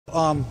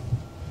I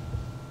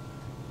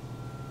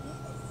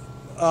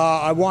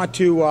want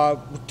to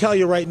tell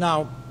you right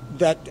now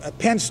that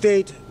Penn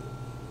State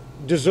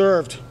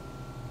deserved,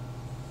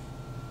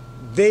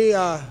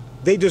 they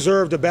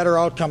deserved a better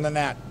outcome than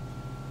that.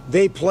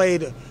 They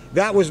played,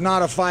 that was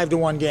not a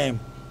 5-1 game.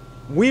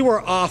 We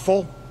were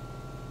awful.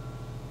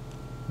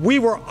 We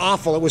were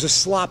awful. It was a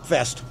slop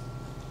fest.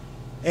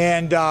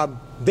 And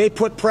they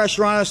put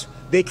pressure on us.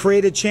 They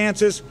created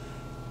chances.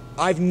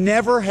 I've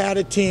never had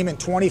a team in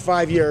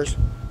 25 years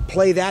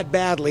play that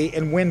badly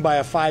and win by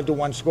a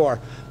 5-1 score.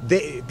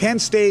 Penn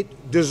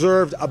State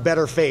deserved a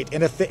better fate.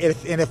 And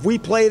if we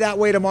play that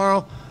way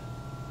tomorrow,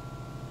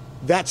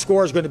 that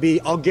score is going to be,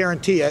 I'll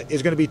guarantee you,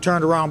 is going to be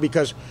turned around,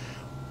 because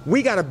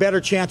we got a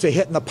better chance of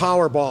hitting the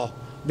Powerball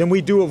than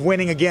we do of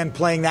winning again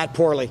playing that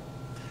poorly.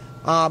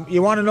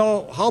 You want to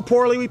know how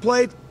poorly we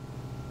played?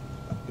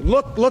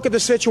 Look at the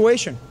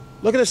situation.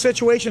 Look at the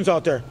situations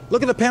out there.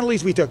 Look at the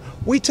penalties we took.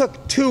 We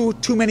took too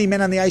many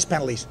men on the ice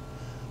penalties.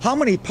 How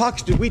many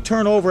pucks did we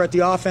turn over at the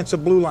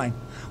offensive blue line?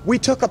 We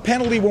took a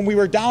penalty when we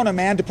were down a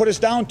man to put us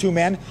down 2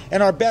 men,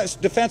 and our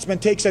best defenseman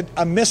takes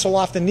a missile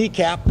off the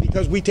kneecap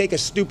because we take a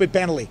stupid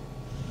penalty.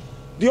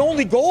 The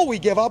only goal we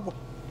give up,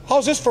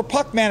 how's this for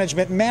puck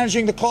management and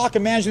managing the clock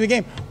and managing the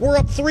game? We're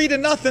up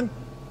 3-0,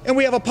 and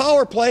we have a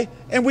power play,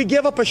 and we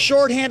give up a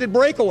shorthanded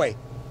breakaway.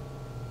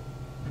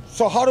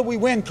 So how did we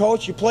win,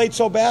 Coach? You played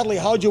so badly.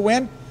 How'd you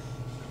win?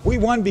 We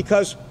won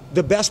because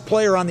the best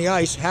player on the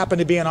ice happened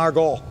to be in our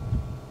goal.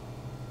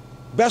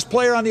 Best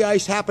player on the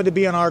ice happened to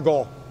be in our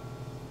goal.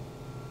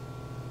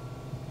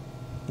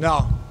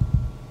 No.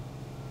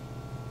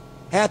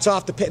 Hats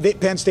off to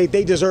Penn State.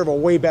 They deserve a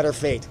way better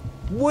fate.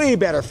 Way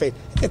better fate.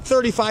 At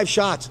 35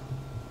 shots.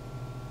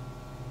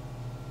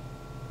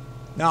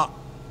 No.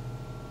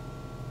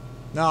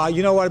 No,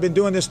 you know what? I've been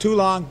doing this too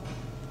long.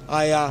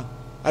 I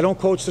don't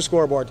coach the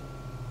scoreboard.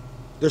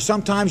 There's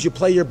sometimes you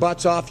play your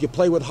butts off, you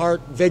play with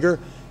heart, vigor,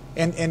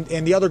 and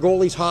the other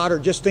goalie's hot, or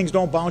just things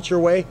don't bounce your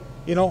way.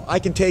 You know, I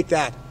can take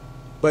that.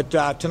 But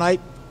tonight,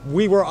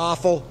 we were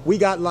awful. We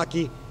got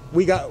lucky.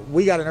 We got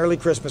an early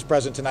Christmas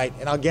present tonight,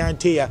 and I'll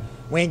guarantee you,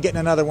 we ain't getting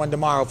another one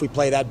tomorrow if we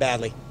play that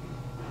badly.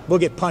 We'll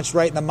get punched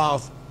right in the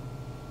mouth.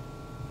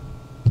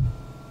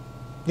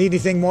 Need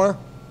anything more?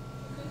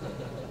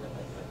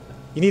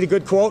 You need a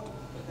good quote?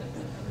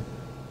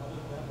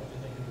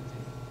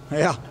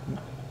 Yeah.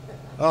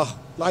 Oh,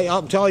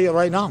 I'll tell you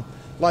right now,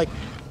 like,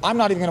 I'm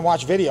not even going to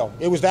watch video.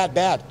 It was that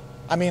bad.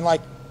 I mean,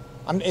 like,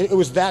 it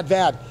was that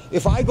bad.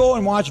 If I go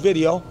and watch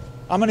video,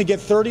 I'm going to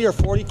get 30 or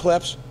 40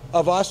 clips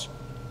of us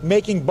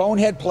making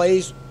bonehead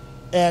plays,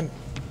 and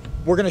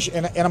we're going to,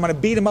 and I'm going to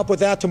beat them up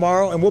with that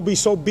tomorrow, and we'll be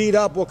so beat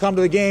up, we'll come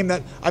to the game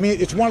that, I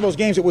mean, it's one of those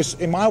games that was,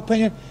 in my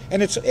opinion,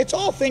 and it's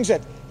all things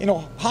that, you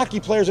know, hockey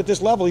players at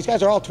this level, these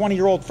guys are all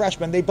 20-year-old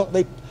freshmen.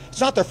 It's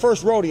not their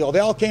first rodeo. They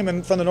all came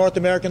in from the North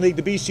American League,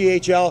 the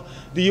BCHL,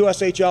 the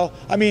USHL.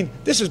 I mean,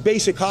 this is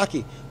basic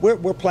hockey.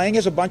 We're playing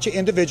as a bunch of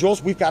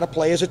individuals. We've got to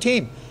play as a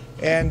team.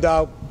 And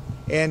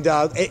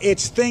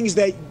it's things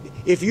that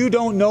if you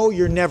don't know,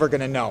 you're never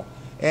going to know.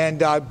 And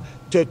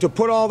to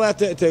put all that,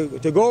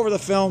 to go over the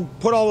film,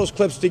 put all those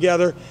clips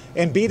together,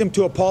 and beat them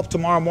to a pulp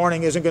tomorrow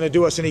morning isn't going to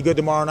do us any good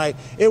tomorrow night.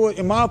 It was,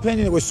 in my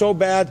opinion, it was so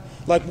bad.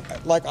 Like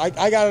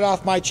I got it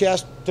off my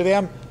chest to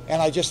them,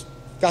 and I just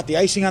got the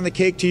icing on the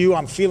cake to you.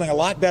 I'm feeling a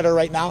lot better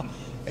right now.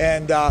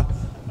 And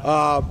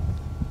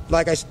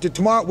like I said,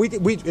 tomorrow,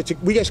 we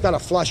just got to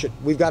flush it.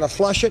 We've got to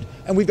flush it,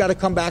 and we've got to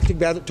come back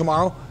together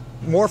tomorrow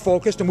more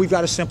focused, and we've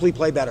got to simply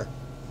play better.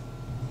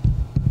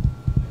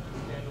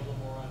 Expand a little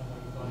more on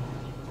what you thought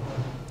your keeper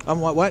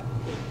was? What?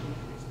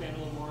 Expand a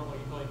little more on what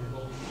you thought your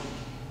goalie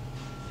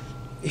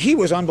was? He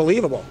was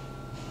unbelievable.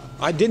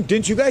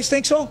 Didn't you guys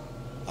think so?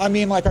 I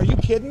mean, like, are you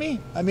kidding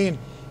me? I mean,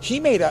 he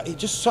made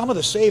just some of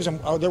the saves, and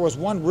there was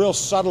one real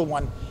subtle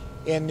one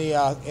in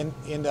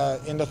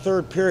the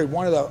third period.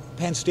 One of the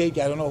Penn State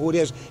guys, I don't know who it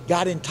is,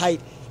 got in tight,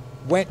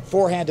 went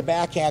forehand to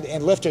backhand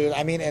and lifted it.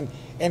 I mean, and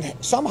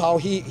somehow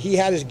he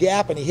had his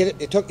gap and he hit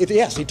it.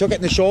 Yes, he took it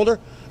in the shoulder.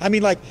 I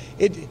mean, like,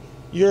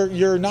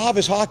 your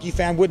novice hockey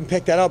fan wouldn't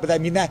pick that up, but I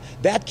mean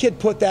that kid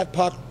put that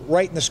puck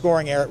right in the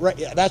scoring area. Right,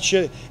 that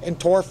shit. And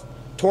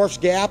Torf's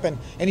gap, and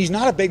he's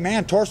not a big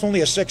man. Torf's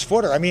only a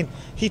 6-footer. I mean,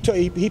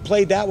 he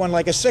played that one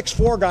like a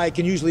 6'4" guy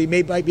can usually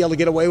might be able to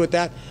get away with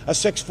that. A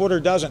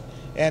 6-footer doesn't.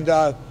 And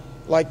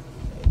like,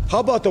 how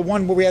about the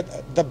one where we had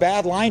the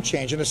bad line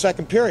change in the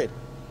second period?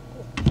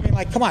 I mean,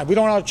 like, come on, we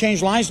don't know how to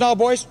change lines now,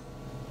 boys.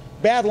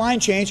 Bad line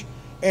change,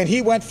 and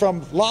he went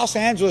from Los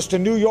Angeles to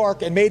New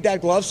York and made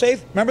that glove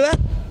save. Remember that?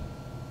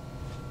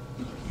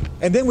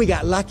 And then we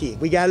got lucky.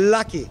 We got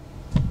lucky.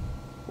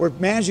 We're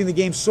managing the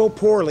game so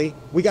poorly.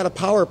 We got a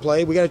power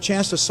play. We got a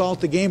chance to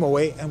salt the game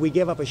away, and we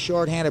give up a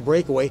short-handed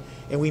breakaway,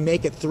 and we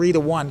make it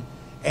 3-1.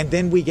 And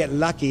then we get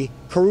lucky.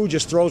 Carew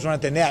just throws one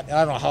at the net. And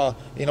I don't know how,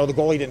 you know, the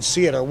goalie didn't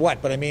see it or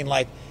what, but I mean,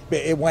 like,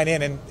 it went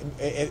in. And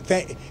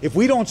if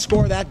we don't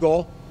score that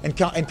goal and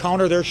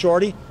counter their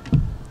shorty,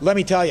 let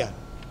me tell you,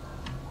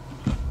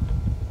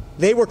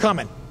 they were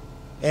coming.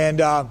 And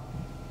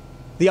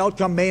the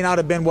outcome may not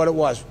have been what it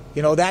was.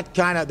 You know,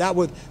 that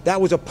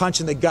was a punch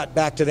in the gut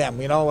back to them.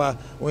 We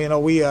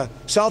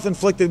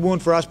self-inflicted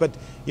wound for us, but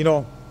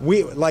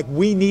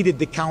we needed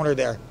the counter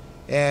there,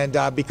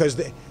 and because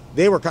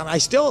they were coming.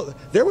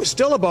 There was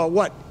still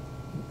about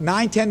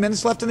 9-10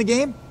 minutes left in the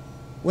game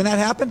when that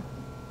happened,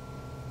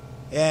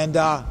 and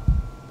the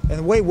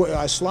way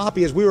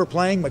sloppy as we were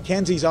playing,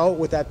 McKenzie's out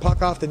with that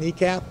puck off the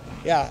kneecap.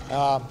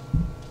 Yeah,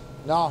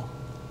 no,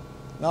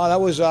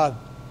 that was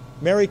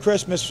Merry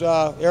Christmas,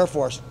 Air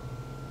Force.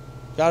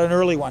 Got an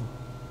early one.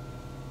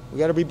 We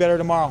got to be better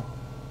tomorrow.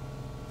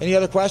 Any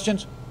other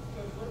questions?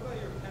 Coach, what about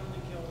your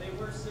penalty kill? They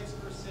were 6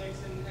 for 6,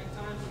 and at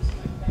times it seemed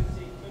like Penn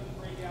State couldn't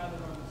break out of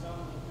their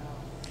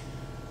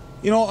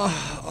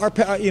own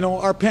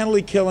zone. Our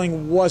penalty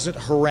killing wasn't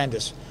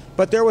horrendous,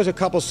 but there was a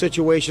couple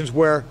situations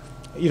where,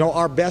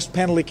 our best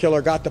penalty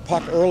killer got the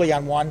puck early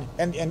on one,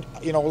 and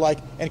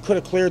could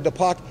have cleared the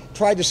puck,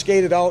 tried to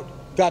skate it out,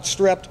 got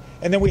stripped,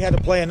 and then we had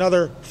to play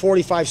another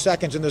 45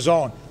 seconds in the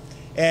zone,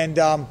 and.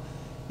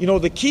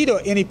 The key to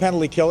any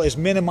penalty kill is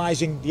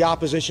minimizing the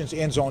opposition's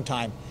end zone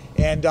time.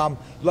 And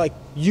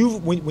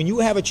when you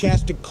have a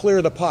chance to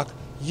clear the puck,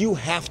 you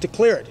have to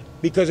clear it.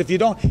 Because if you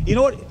don't,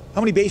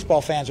 how many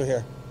baseball fans are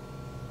here?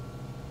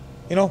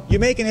 You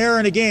make an error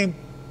in a game,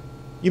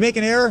 you've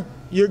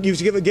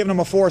given them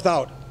a fourth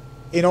out.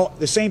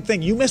 The same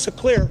thing. You miss a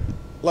clear,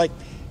 like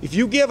if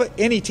you give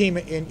any team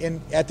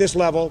at this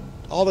level,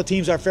 all the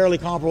teams are fairly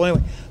comparable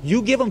anyway,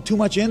 you give them too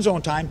much end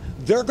zone time,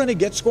 they're going to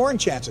get scoring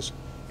chances.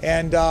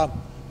 And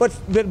But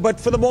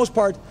for the most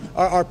part,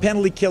 our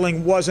penalty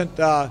killing wasn't,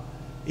 that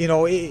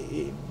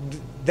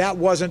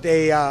wasn't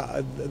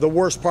the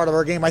worst part of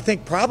our game. I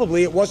think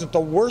probably it wasn't the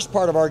worst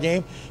part of our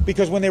game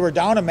because when they were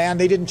down a man,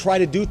 they didn't try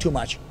to do too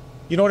much.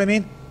 You know what I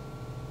mean?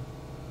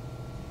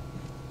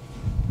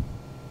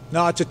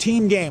 No, it's a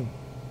team game,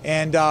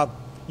 and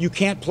you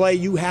can't play.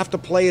 You have to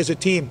play as a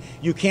team.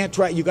 You can't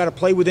try. You got to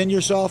play within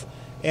yourself,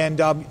 and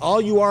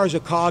all you are is a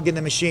cog in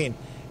the machine.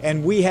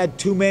 And we had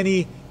too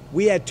many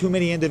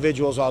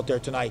individuals out there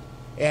tonight,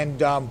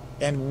 and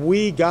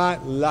we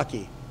got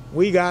lucky.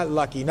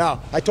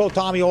 Now, I told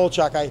Tommy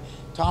Olchuk,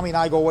 Tommy and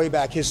I go way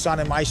back. His son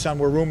and my son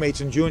were roommates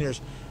in juniors,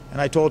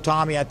 and I told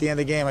Tommy at the end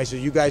of the game, I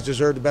said, "You guys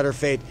deserve the better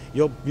fate.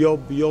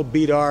 You'll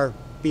beat our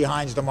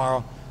behinds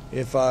tomorrow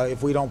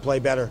if we don't play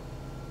better,"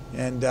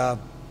 and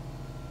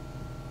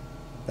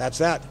that's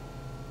that. Coach,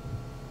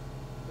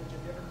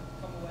 have you ever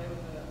come away with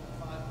a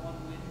 5-1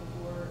 win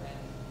before and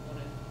want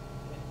to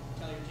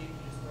tell your team to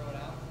just throw it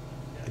out?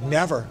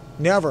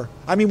 Never.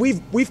 I mean,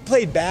 we've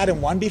played bad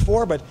and won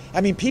before, but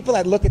I mean, people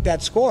that look at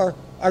that score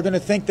are going to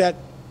think that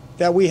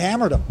we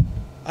hammered them.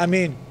 I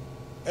mean,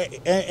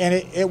 and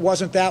it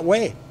wasn't that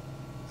way.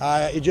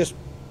 It just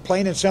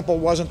plain and simple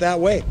wasn't that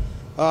way.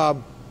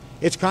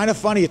 It's kind of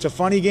funny. It's a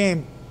funny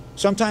game.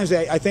 Sometimes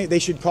I think they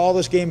should call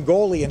this game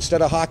goalie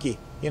instead of hockey.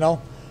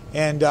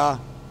 And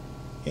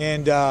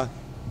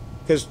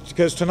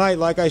because tonight,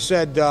 like I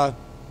said,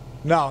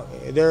 no,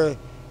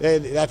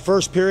 that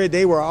first period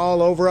they were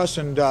all over us,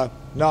 and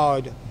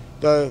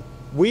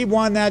we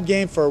won that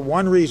game for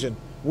one reason.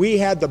 We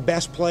had the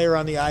best player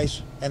on the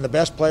ice, and the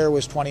best player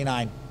was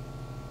 29.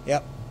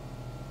 Yep.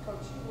 Coach,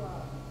 you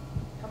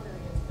coming in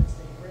against Penn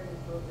State, brand new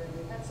program,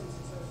 they had some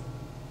success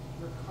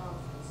in your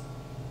conference.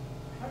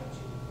 How did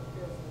you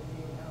prepare for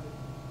the game?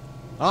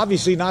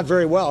 Obviously not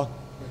very well.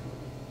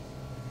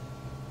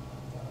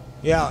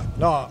 Yeah,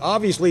 no,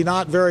 obviously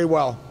not very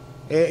well.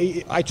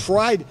 I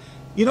tried,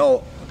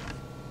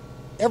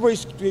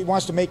 everybody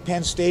wants to make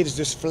Penn State as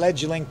this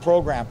fledgling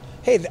program.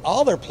 Hey,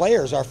 all their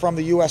players are from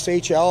the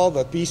USHL,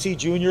 the BC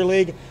Junior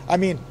League. I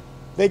mean,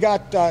 they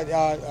got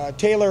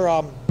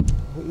Taylor,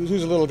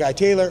 who's a little guy?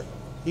 Taylor,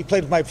 he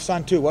played with my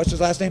son too. What's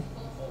his last name?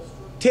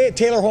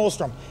 Taylor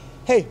Holstrom.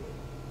 Hey,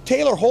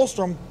 Taylor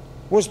Holstrom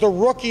was the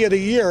rookie of the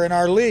year in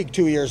our league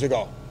 2 years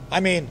ago.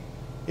 I mean,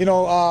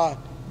 the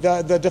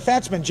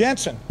defenseman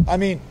Jensen. I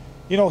mean,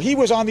 he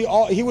was on the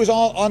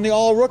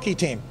all rookie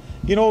team.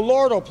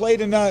 Lordo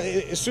played in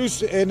Sioux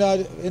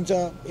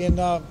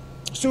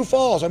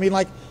Falls. I mean,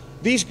 like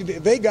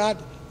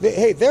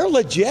they're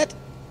legit.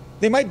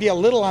 They might be a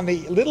little on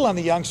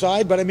the young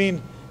side, but I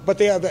mean,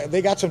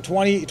 they got some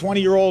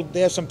 20-year-old.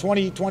 They have some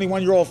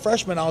 21-year-old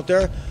freshmen out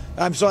there.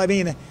 So I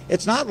mean,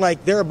 it's not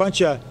like they're a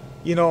bunch of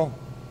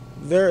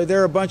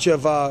they're a bunch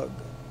of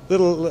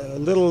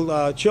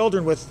little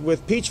children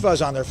with peach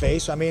fuzz on their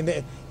face. I mean,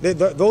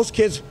 those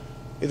kids,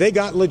 they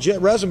got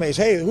legit resumes.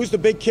 Hey, who's the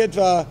big kid?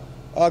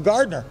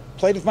 Gardner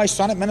played with my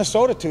son at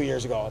Minnesota 2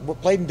 years ago.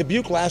 Played in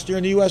Dubuque last year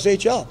in the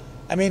USHL.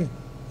 I mean,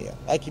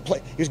 like he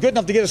was good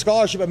enough to get a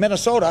scholarship at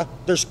Minnesota.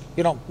 There's,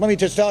 let me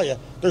just tell you,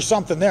 there's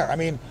something there. I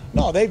mean,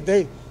 no, they've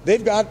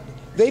got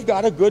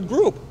a good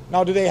group.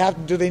 Now, do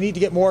they need to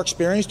get more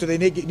experience? Do they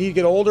need to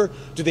get older?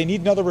 Do they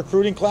need another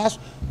recruiting class?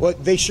 Well,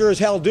 they sure as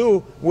hell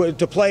do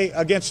to play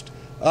against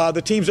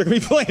the teams they're going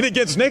to be playing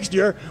against next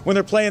year when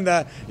they're playing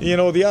the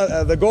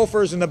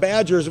Gophers and the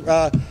Badgers.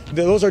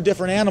 Those are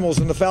different animals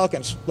than the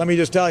Falcons. Let me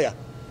just tell you,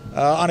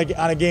 on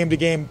a game to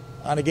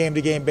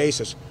game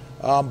basis.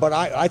 But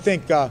I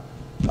think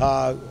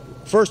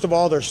first of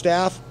all, their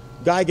staff,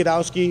 Guy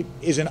Godowski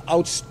is an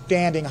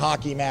outstanding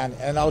hockey man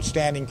and an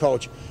outstanding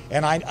coach.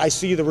 And I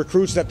see the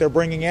recruits that they're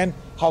bringing in,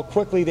 how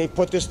quickly they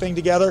put this thing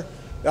together.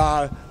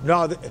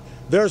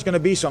 There's going to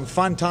be some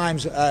fun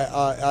times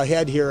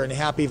ahead here in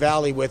Happy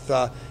Valley with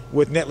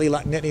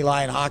Nittany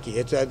Lion hockey.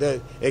 It's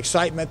the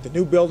excitement, the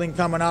new building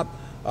coming up.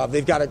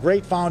 They've got a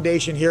great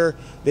foundation here.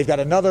 They've got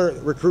another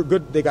recruit.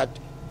 Good. They got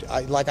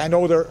I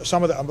know there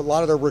a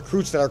lot of the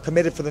recruits that are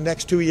committed for the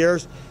next 2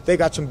 years. They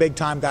got some big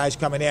time guys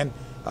coming in.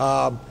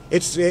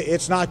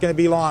 It's not going to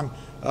be long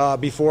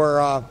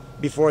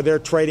before they're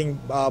trading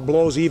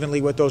blows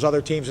evenly with those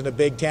other teams in the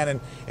Big Ten.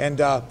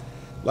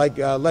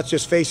 Let's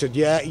just face it.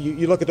 Yeah,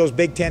 you look at those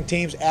Big Ten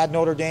teams. Add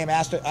Notre Dame,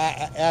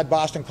 add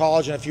Boston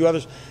College, and a few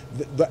others.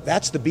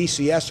 That's the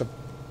BCS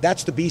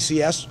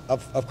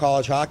of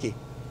college hockey,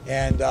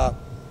 and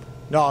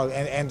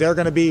they're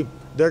going to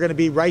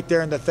be right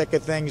there in the thick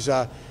of things.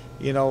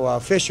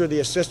 Fisher, the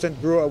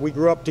assistant, we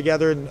grew up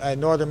together in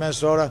northern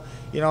Minnesota.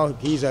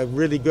 He's a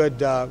really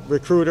good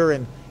recruiter,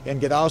 and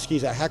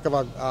Godowski's a heck of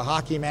a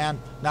hockey man.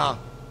 Now,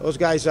 those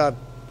guys,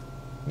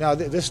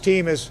 this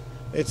team is,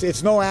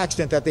 it's no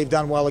accident that they've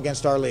done well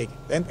against our league.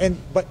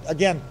 But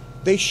again,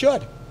 they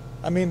should.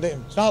 I mean,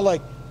 it's not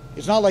like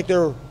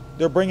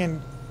they're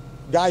bringing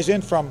guys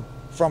in from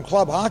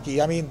club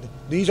hockey. I mean,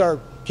 these are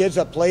kids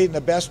that played in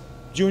the best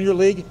junior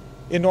league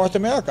in North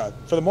America,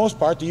 for the most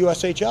part, the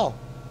USHL.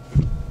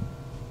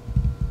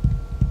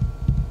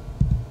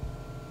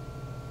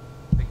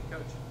 Thank you,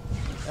 Coach.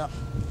 Yeah.